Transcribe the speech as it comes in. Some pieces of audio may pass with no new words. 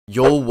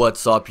Yo,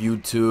 what's up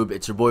YouTube?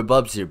 It's your boy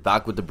Bubs here,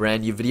 back with a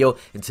brand new video.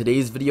 In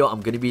today's video, I'm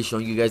going to be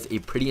showing you guys a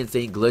pretty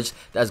insane glitch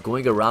that's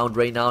going around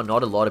right now.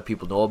 Not a lot of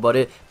people know about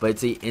it, but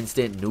it's a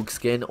instant nuke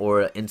skin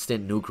or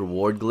instant nuke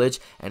reward glitch,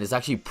 and it's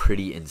actually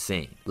pretty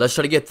insane. Let's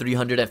try to get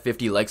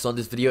 350 likes on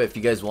this video if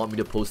you guys want me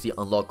to post the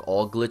unlock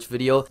all glitch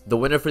video. The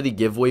winner for the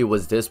giveaway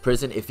was this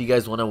person. If you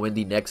guys want to win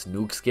the next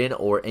nuke skin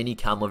or any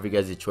camo of your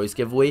guys' choice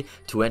giveaway,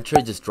 to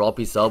enter, just drop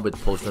a sub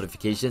with post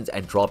notifications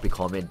and drop a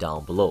comment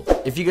down below.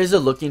 If you guys are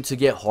looking to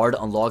get hard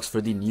unlocks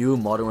for the new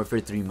Modern Warfare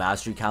 3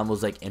 mastery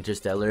camos like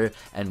Interstellar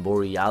and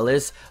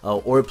Borealis,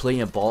 or playing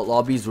in bot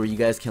lobbies where you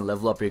guys can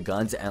level up your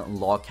guns and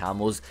unlock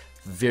camos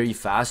very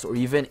fast, or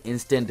even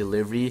instant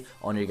delivery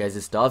on your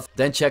guys' stuff,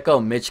 then check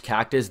out Mitch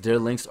Cactus. Their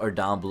links are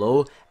down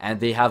below, and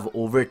they have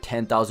over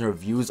 10,000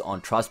 reviews on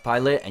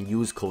Trustpilot, and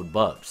use code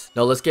BUBS.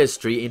 Now let's get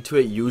straight into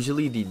it.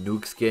 Usually the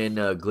nuke skin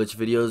glitch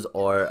videos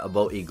are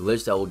about a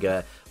glitch that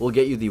will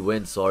get you the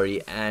win,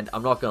 and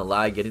I'm not gonna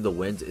lie, getting the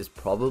wins is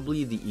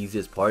probably the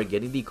easiest part.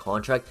 Getting the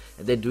contract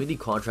and then doing the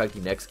contract the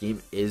next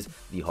game is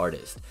the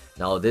hardest.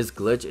 Now this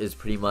glitch is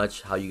pretty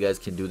much how you guys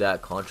can do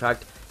that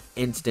contract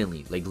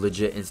instantly, like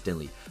legit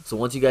instantly. So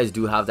once you guys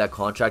do have that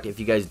contract, if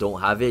you guys don't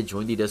have it,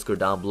 join the Discord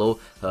down below,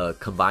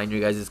 combine your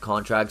guys'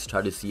 contracts,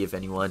 try to see if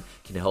anyone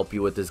can help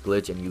you with this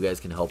glitch, and you guys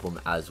can help them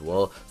as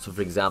well. So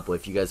for example,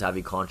 if you guys have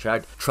a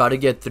contract, try to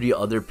get 3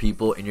 other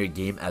people in your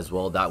game as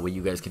well, that way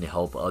you guys can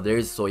help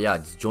others. So yeah,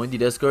 just join the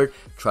Discord,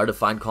 try to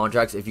find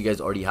contracts. If you guys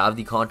already have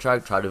the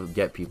contract, try to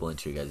get people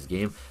into your guys'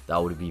 game.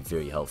 That would be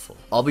very helpful.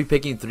 I'll be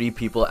picking 3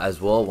 people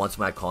as well once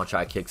my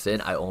contract kicks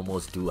in. I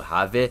almost do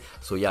have it,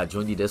 so yeah,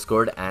 join the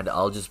Discord and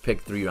I'll just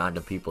pick 3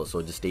 random people,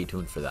 so just stay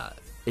tuned for that.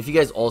 If you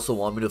guys also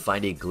want me to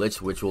find a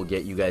glitch which will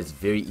get you guys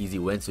very easy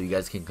wins, so you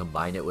guys can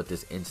combine it with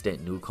this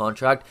instant new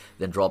contract,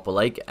 then drop a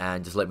like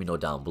and just let me know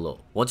down below.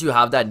 Once you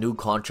have that new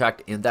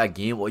contract in that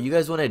game, what you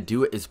guys want to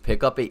do is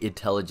pick up a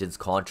intelligence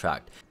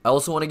contract. I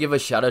also want to give a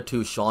shout out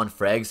to Sean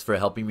Frags for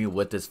helping me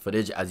with this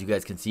footage. As you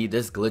guys can see,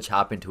 this glitch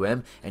happened to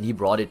him and he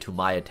brought it to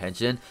my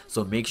attention,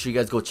 so make sure you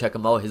guys go check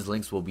him out. His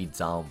links will be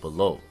down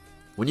below.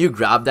 When you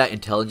grab that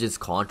intelligence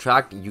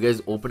contract, you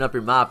guys open up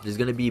your map. There's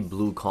going to be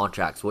blue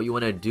contracts. What you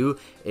want to do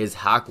is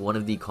hack one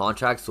of the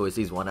contracts, so it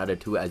says 1 out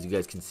of 2. As you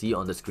guys can see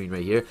on the screen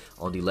right here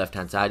on the left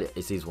hand side,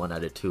 it says 1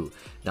 out of 2.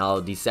 Now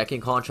the second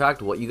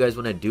contract, what you guys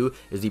want to do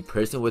is the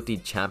person with the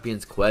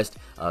Champions Quest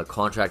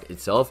contract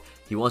itself,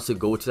 he wants to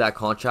go to that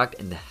contract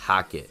and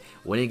hack it.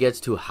 When it gets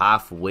to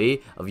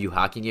halfway of you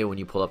hacking it, when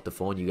you pull up the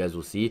phone, you guys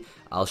will see.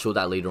 I'll show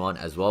that later on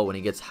as well. When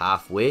it gets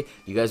halfway,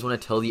 you guys want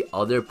to tell the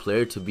other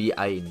player to be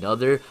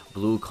another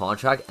blue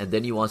contract, and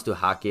then he wants to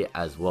hack it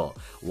as well.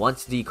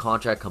 Once the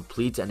contract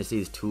completes and it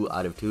says 2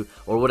 out of 2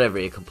 or whatever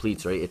it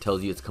completes, right, it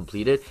tells you it's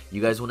completed,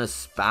 you guys want to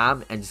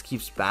spam and just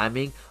keep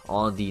spamming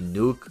on the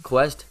nuke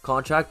quest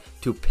contract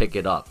to pick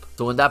it up.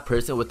 So when that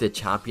person with the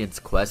Champions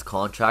Quest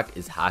contract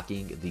is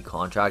hacking the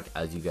contract,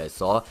 as you guys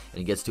saw,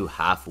 and it gets to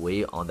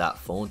halfway on that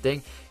phone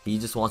thing, he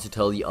just wants to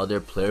tell the other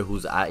player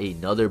who's at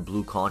another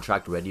blue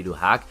contract ready to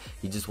hack,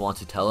 he just wants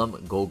to tell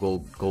him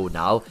go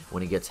now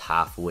when it gets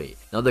halfway.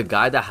 Now the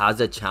guy that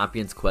has a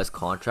Champions Quest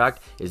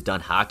contract is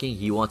done hacking.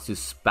 He wants to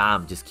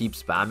spam, just keep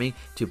spamming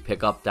to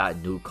pick up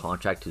that new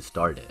contract to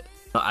start it.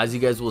 Now, as you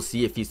guys will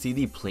see, if you see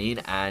the plane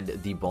and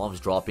the bombs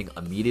dropping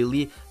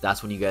immediately,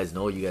 that's when you guys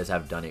know you guys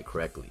have done it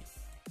correctly.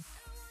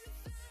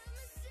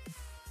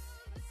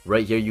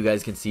 Right here, you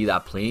guys can see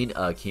that plane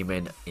came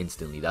in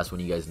instantly. That's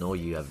when you guys know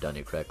you have done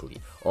it correctly.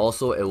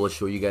 Also, it will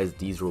show you guys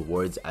these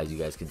rewards, as you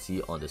guys can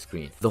see on the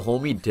screen. The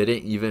homie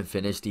didn't even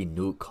finish the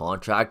nuke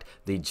contract.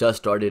 They just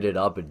started it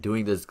up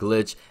doing this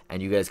glitch,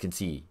 and you guys can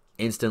see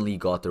instantly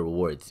got the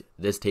rewards.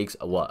 This takes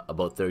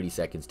about 30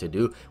 seconds to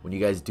do when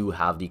you guys do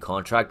have the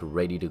contract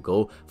ready to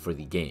go for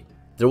the game.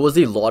 There was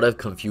a lot of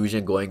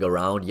confusion going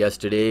around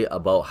yesterday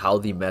about how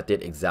the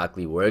method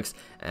exactly works,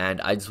 and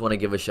I just want to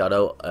give a shout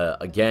out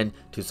again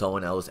to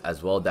someone else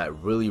as well that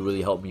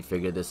really helped me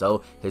figure this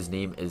out. His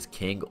name is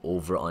King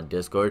over on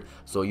Discord,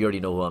 so you already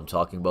know who I'm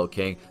talking about,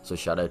 King, so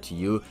shout out to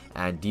you.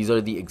 And these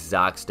are the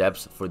exact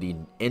steps for the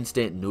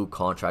instant new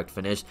contract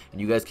finish, and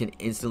you guys can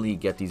instantly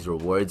get these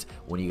rewards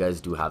when you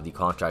guys do have the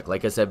contract.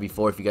 Like I said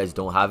before, if you guys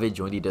don't have it,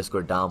 join the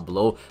Discord down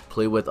below,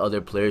 play with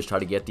other players, try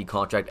to get the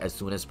contract as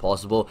soon as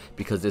possible,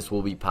 because this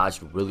will be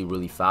patched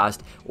really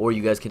fast. Or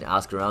you guys can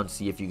ask around,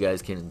 see if you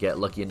guys can get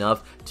lucky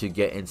enough to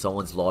get in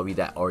someone's lobby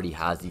that already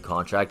has the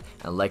contract.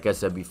 And like I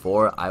said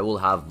before, I will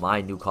have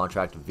my new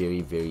contract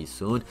very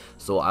soon,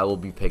 so I will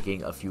be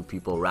picking a few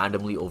people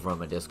randomly over on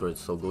my Discord,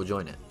 so go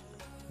join it.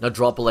 Now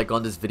drop a like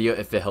on this video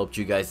if it helped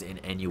you guys in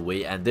any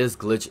way, and this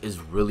glitch is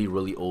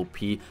really OP.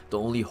 The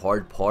only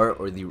hard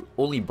part or the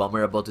only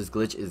bummer about this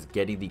glitch is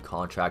getting the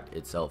contract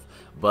itself,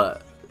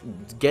 but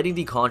getting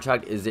the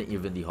contract isn't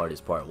even the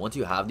hardest part. Once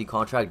you have the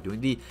contract,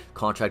 doing the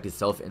contract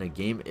itself in a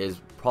game is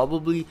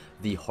probably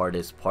the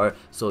hardest part.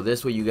 So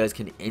this way you guys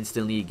can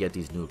instantly get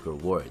these nuke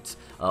rewards.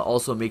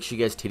 Also, make sure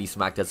you guys titty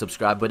smack that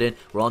subscribe button.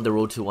 We're on the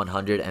road to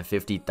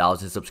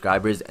 150,000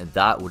 subscribers, and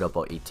that would help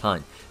out a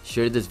ton.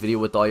 Share this video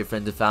with all your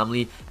friends and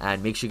family,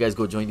 and make sure you guys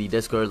go join the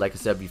Discord. Like I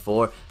said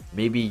before,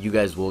 maybe you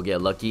guys will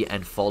get lucky,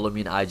 and follow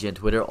me on IG and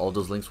Twitter. All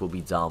those links will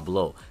be down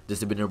below. This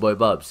has been your boy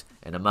Bubs,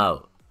 and I'm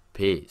out.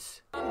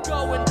 Peace. I'm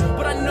going,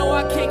 but I know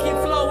I can't keep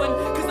flowing,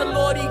 cause the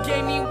Lord, he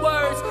gave me